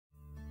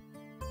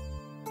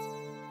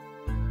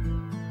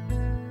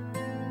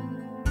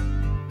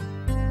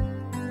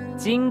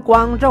金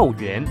光肉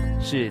圆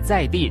是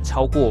在地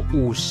超过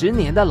50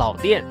年的老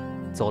店，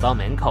走到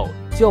门口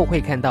就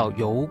会看到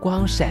油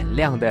光闪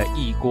亮的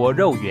一锅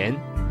肉圆。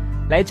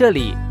来这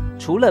里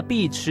除了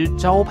必吃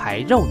招牌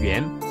肉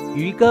圆，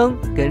鱼羹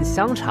跟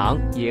香肠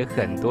也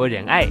很多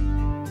人爱。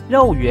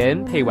肉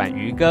圆配碗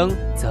鱼羹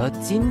则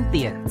经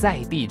典在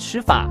地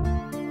吃法。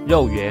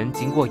肉圆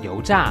经过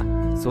油炸，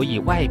所以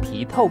外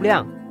皮透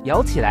亮，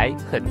咬起来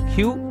很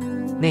Q。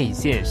内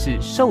馅是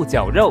瘦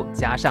绞肉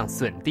加上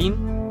笋丁，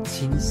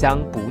清香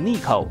不腻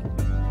口。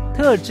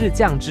特制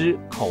酱汁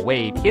口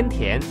味偏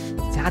甜，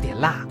加点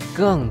辣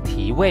更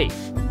提味。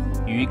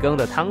鱼羹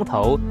的汤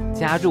头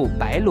加入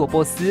白萝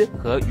卜丝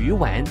和鱼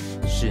丸，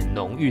使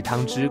浓郁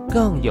汤汁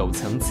更有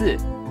层次。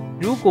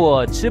如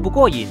果吃不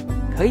过瘾，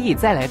可以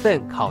再来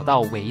份烤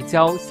到微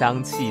焦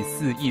香气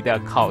四溢的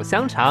烤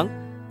香肠，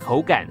口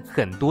感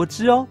很多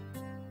汁哦。